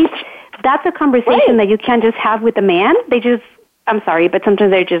business ladies. That's a conversation that you can't just have with a man. I'm sorry, but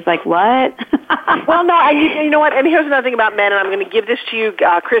sometimes they're just like, what? Well, no, you know what? And here's another thing about men, and I'm going to give this to you,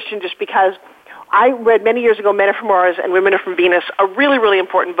 Christian, just because I read many years ago Men Are From Mars and Women Are From Venus, a really, really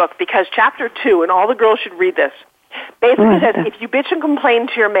important book, because Chapter 2, and all the girls should read this, basically says if you bitch and complain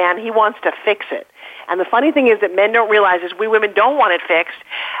to your man, he wants to fix it. And the funny thing is that men don't realize is we women don't want it fixed,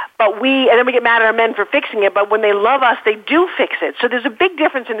 and then we get mad at our men for fixing it, but when they love us, they do fix it. So there's a big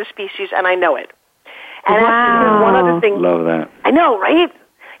difference in the species, and I know it. And here's one other thing. Love that. I know, right?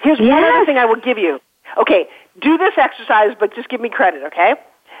 Here's one other thing I will give you. Okay, do this exercise, but just give me credit, okay?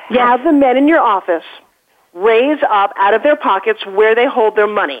 Have the men in your office raise up out of their pockets where they hold their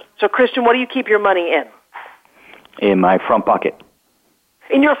money. So, Christian, what do you keep your money in? In my front pocket.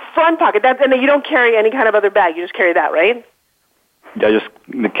 In your front pocket. And you don't carry any kind of other bag. You just carry that, right? Yeah,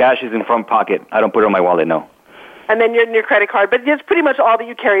 the cash is in front pocket. I don't put it on my wallet, no. And then your credit card. But it's pretty much all that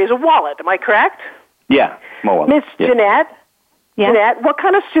you carry is a wallet. Am I correct? Yeah, my wallet. Miss Jeanette? Yeah. Jeanette, what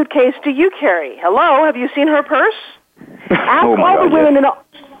kind of suitcase do you carry? Hello, have you seen her purse?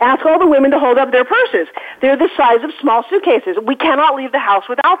 Ask all the women to hold up their purses. They're the size of small suitcases. We cannot leave the house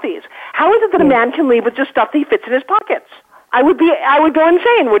without these. How is it that a man can leave with just stuff that he fits in his pockets? I would go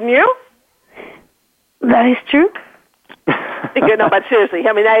insane, wouldn't you? That is true. No, but seriously,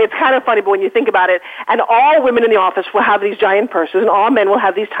 I mean, it's kind of funny, but when you think about it, and all women in the office will have these giant purses, and all men will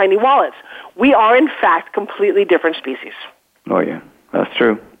have these tiny wallets. We are, in fact, completely different species. Oh, yeah, that's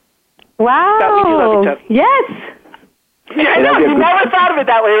true. Wow. That we do love each other. Yes. Yeah, I know. You never thought of it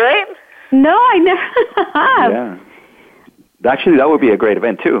that way, right? No, I never have. Yeah. Actually, that would be a great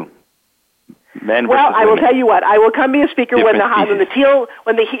event, too. Men well, I will women. tell you what. I will come be a speaker when the ties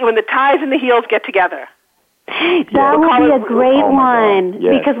and the heels get together. That would be a great one.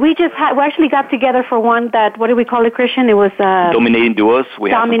 Yes. Because we actually got together for one that, what do we call it, Christian? It was Dominating Duos. We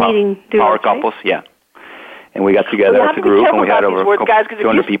Dominating had Duos, power couples, yeah. And we got together as a group, and we had over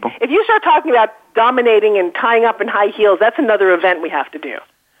 200 people. If you start talking about dominating and tying up in high heels, that's another event we have to do.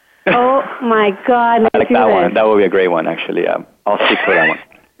 Oh, my God. I like that one. That would be a great one, actually. I'll stick for that one.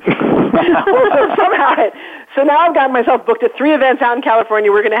 So now I've got myself booked at 3 events out in California.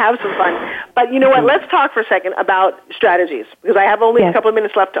 We're going to have some fun. But you know what? Let's talk for a second about strategies, because I have only a couple of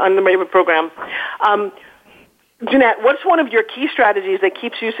minutes left on the program. Jeanette, what's one of your key strategies that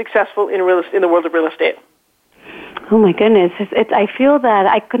keeps you successful in the world of real estate? Oh, my goodness. I feel that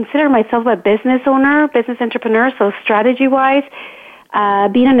I consider myself a business owner, business entrepreneur, so strategy-wise,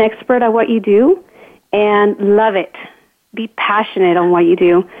 being an expert at what you do and love it. Be passionate on what you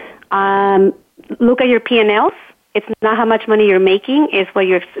do. Look at your P&Ls. It's not how much money you're making, it's what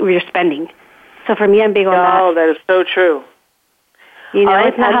you're spending. So for me, I'm big on that. Oh, that is so true.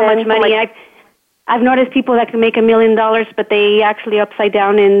 It's not how much money. I've noticed people that can make $1 million, but they actually upside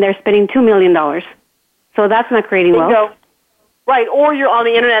down and they're spending $2 million. So that's not creating wealth. Right, or you're on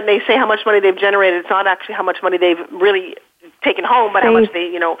the internet and they say how much money they've generated. It's not actually how much money they've really taken home, but how much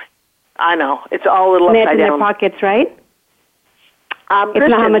they, I know. It's all a little upside down. Net in their pockets, right? Christian, it's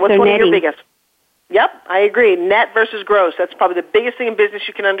not how much what's they're one netting. of your biggest? Yep, I agree. Net versus gross. That's probably the biggest thing in business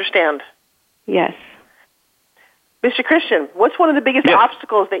you can understand. Yes. Mr. Christian, what's one of the biggest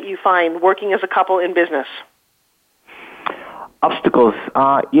obstacles that you find working as a couple in business? Obstacles.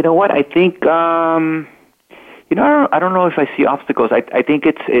 You know what? I think, I don't know if I see obstacles. I think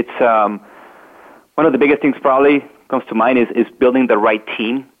it's one of the biggest things probably comes to mind is building the right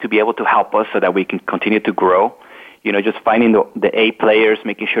team to be able to help us so that we can continue to grow. Just finding the A players,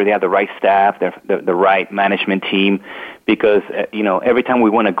 making sure they have the right staff, the right management team, because, every time we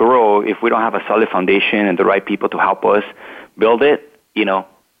want to grow, if we don't have a solid foundation and the right people to help us build it,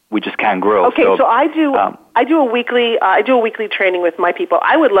 we just can't grow. Okay, so I do a weekly training with my people.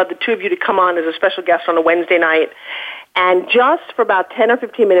 I would love the two of you to come on as a special guest on a Wednesday night, and just for about 10 or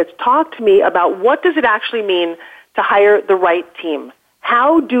 15 minutes, talk to me about what does it actually mean to hire the right team.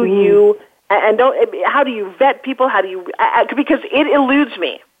 How do you how do you vet people? How do you because it eludes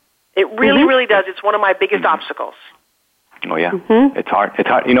me. It really, really does. It's one of my biggest obstacles. Oh, yeah. It's hard. It's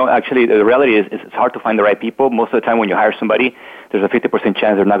hard. You know, actually, the reality is it's hard to find the right people. Most of the time when you hire somebody, there's a 50%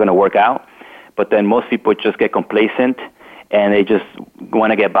 chance they're not going to work out. But then most people just get complacent, and they just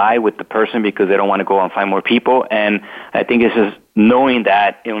want to get by with the person because they don't want to go and find more people. And I think it's just knowing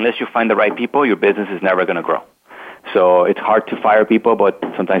that unless you find the right people, your business is never going to grow. So it's hard to fire people, but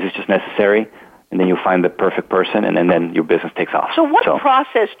sometimes it's just necessary. And then you find the perfect person, and then your business takes off. So what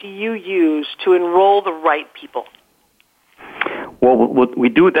process do you use to enroll the right people? Well, we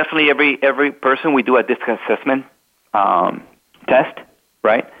do definitely every person. We do a disc assessment test,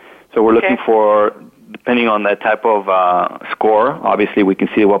 right? So we're looking for, depending on the type of score, obviously we can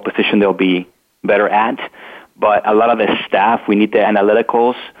see what position they'll be better at. But a lot of the staff, we need the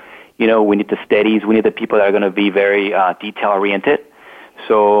analyticals, we need the steadies, we need the people that are going to be very detail-oriented.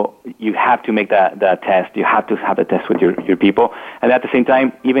 So you have to make that test. You have to have the test with your people. And at the same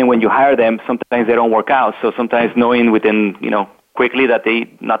time, even when you hire them, sometimes they don't work out. So sometimes knowing within, quickly that they're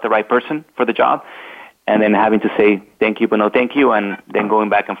not the right person for the job, and then having to say thank you but no thank you, and then going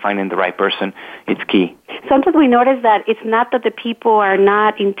back and finding the right person, it's key. Sometimes we notice that it's not that the people are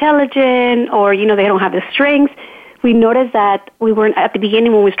not intelligent or, they don't have the strengths. We noticed that we weren't, at the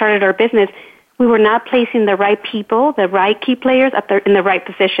beginning when we started our business, we were not placing the right people, the right key players in the right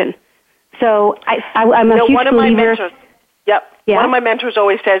position. So I'm a huge one of my believer. mentors, one of my mentors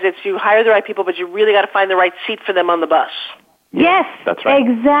always says it's you hire the right people, but you really got to find the right seat for them on the bus. Yes, that's right.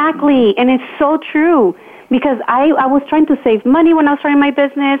 Exactly, and it's so true because I was trying to save money when I was starting my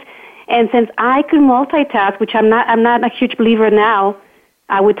business, and since I could multitask, which I'm not a huge believer now,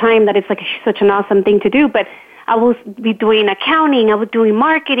 with time that it's like such an awesome thing to do, but I was be doing accounting, I was doing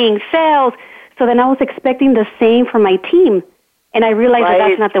marketing, sales. So then I was expecting the same from my team, and I realized that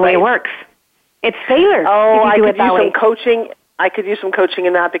that's not the way it works. It's failure. Oh, I could use some coaching. I could use some coaching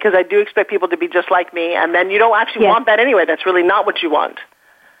in that because I do expect people to be just like me, and then you don't actually want that anyway. That's really not what you want.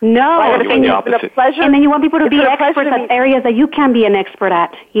 No. It's been a pleasure. And then you want people to be experts at areas that you can be an expert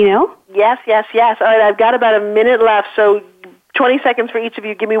at, Yes. All right, I've got about a minute left, so 20 seconds for each of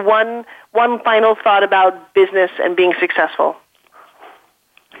you. Give me one final thought about business and being successful.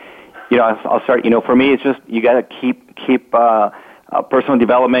 I'll start. For me, it's just you got to keep personal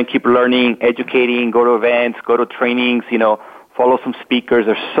development, keep learning, educating, go to events, go to trainings. Follow some speakers.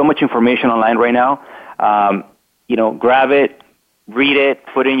 There's so much information online right now. Grab it, read it,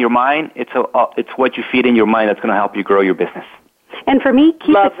 put it in your mind. It's what you feed in your mind that's going to help you grow your business. And for me,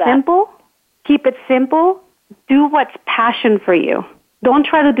 keep it simple. Keep it simple. Do what's passion for you. Don't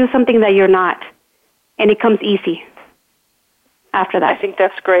try to do something that you're not, and it comes easy after that. I think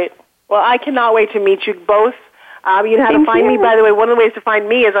that's great. Well, I cannot wait to meet you both. You know how to find me, by the way. One of the ways to find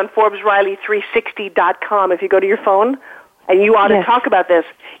me is on ForbesRiley360.com. If you go to your phone, and you ought to talk about this.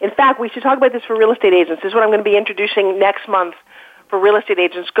 In fact, we should talk about this for real estate agents. This is what I'm going to be introducing next month for real estate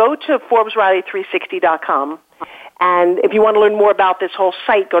agents. Go to ForbesRiley360.com, and if you want to learn more about this whole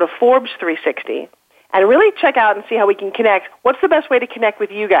site, go to Forbes360, and really check out and see how we can connect. What's the best way to connect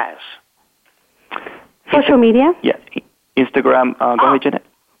with you guys? Social media? Yeah, Instagram. Go ahead, Jeanette.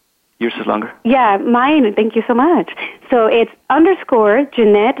 Yours is longer. Yeah, mine. Thank you so much. So it's _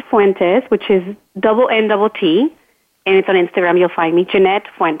 Jeanette Fuentes, which is _N_T, and it's on Instagram. You'll find me, Jeanette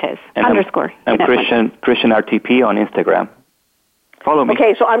Fuentes _ I'm Christian RTP on Instagram. Follow me.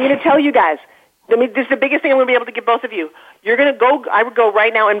 Okay, so I'm going to tell you guys. This is the biggest thing I'm going to be able to give both of you. You're going to go. I would go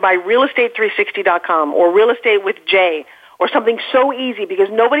right now and buy realestate360.com or Real Estate with Jay, or something so easy because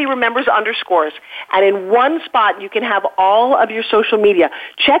nobody remembers underscores. And in one spot, you can have all of your social media.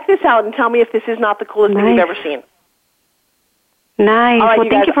 Check this out and tell me if this is not the coolest thing you've ever seen. Nice. All right, well,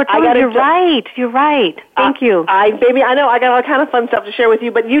 thank you for telling me. You're right. Thank you. I know I got all kind of fun stuff to share with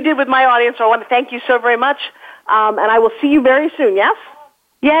you, but you did with my audience, so I want to thank you so very much. And I will see you very soon, yes?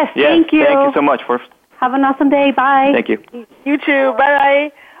 Yes, thank you. Thank you so much. Have an awesome day. Bye. Thank you. You too.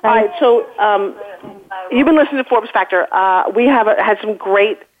 Bye. All right, so you've been listening to Forbes Factor. We have had some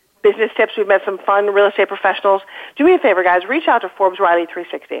great business tips. We've met some fun real estate professionals. Do me a favor, guys. Reach out to Forbes Riley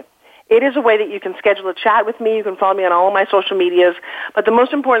 360. It is a way that you can schedule a chat with me. You can follow me on all of my social medias. But the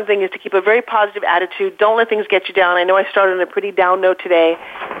most important thing is to keep a very positive attitude. Don't let things get you down. I know I started on a pretty down note today,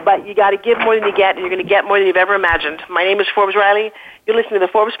 but you got to give more than you get, and you're going to get more than you've ever imagined. My name is Forbes Riley. You're listening to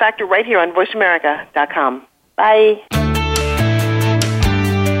the Forbes Factor right here on VoiceAmerica.com. Bye.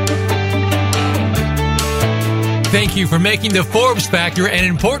 Thank you for making the Forbes Factor an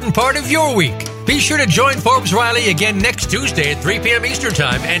important part of your week. Be sure to join Forbes Riley again next Tuesday at 3 p.m. Eastern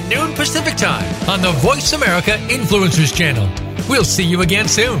Time and noon Pacific Time on the Voice America Influencers Channel. We'll see you again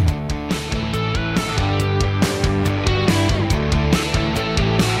soon.